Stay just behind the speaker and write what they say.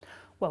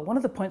Well, one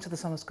of the points of the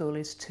summer school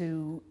is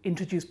to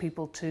introduce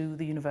people to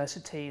the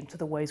university and to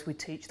the ways we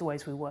teach, the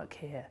ways we work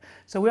here.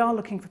 So we are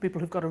looking for people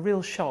who've got a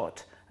real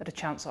shot at a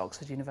chance at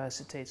Oxford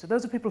University. So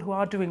those are people who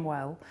are doing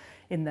well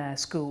in their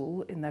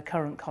school, in their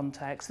current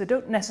context. They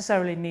don't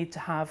necessarily need to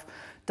have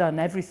done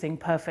everything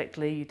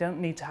perfectly. You don't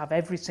need to have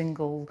every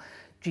single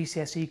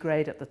GCSE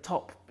grade at the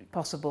top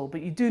possible,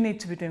 but you do need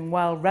to be doing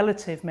well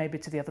relative maybe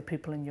to the other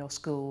people in your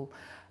school.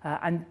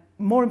 And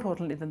more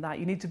importantly than that,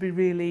 you need to be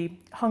really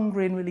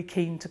hungry and really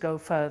keen to go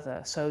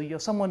further. So you're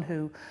someone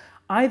who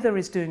either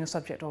is doing a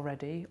subject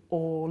already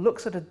or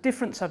looks at a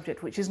different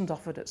subject which isn't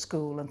offered at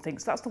school and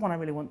thinks that's the one I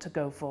really want to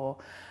go for,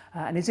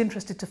 and is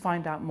interested to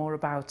find out more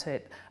about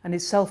it and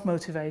is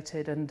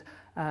self-motivated and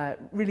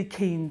really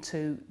keen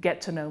to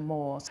get to know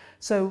more.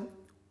 So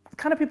the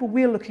kind of people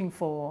we're looking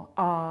for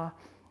are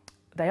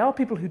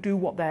people who do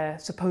what they're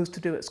supposed to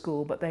do at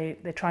school, but they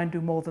try and do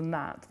more than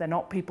that. They're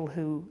not people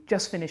who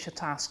just finish a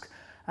task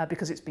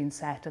because it's been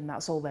set and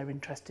that's all they're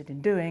interested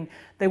in doing.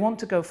 They want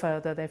to go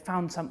further. They've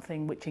found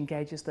something which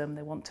engages them.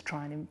 They want to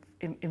try and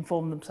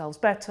inform themselves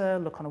better,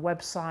 look on a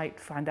website,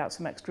 find out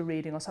some extra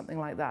reading or something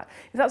like that.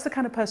 If that's the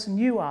kind of person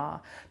you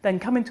are, then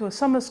coming to a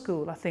summer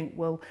school, I think,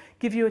 will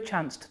give you a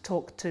chance to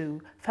talk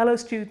to fellow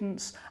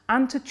students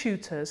and to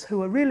tutors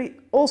who are really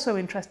also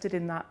interested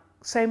in that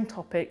same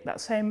topic, that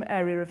same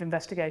area of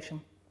investigation,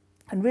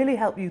 and really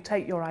help you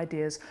take your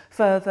ideas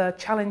further,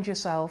 challenge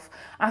yourself,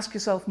 ask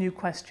yourself new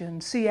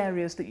questions, see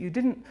areas that you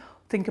didn't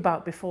think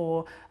about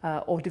before,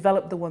 or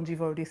develop the ones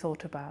you've already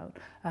thought about.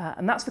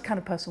 And that's the kind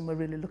of person we're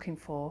really looking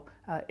for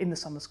in the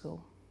summer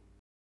school.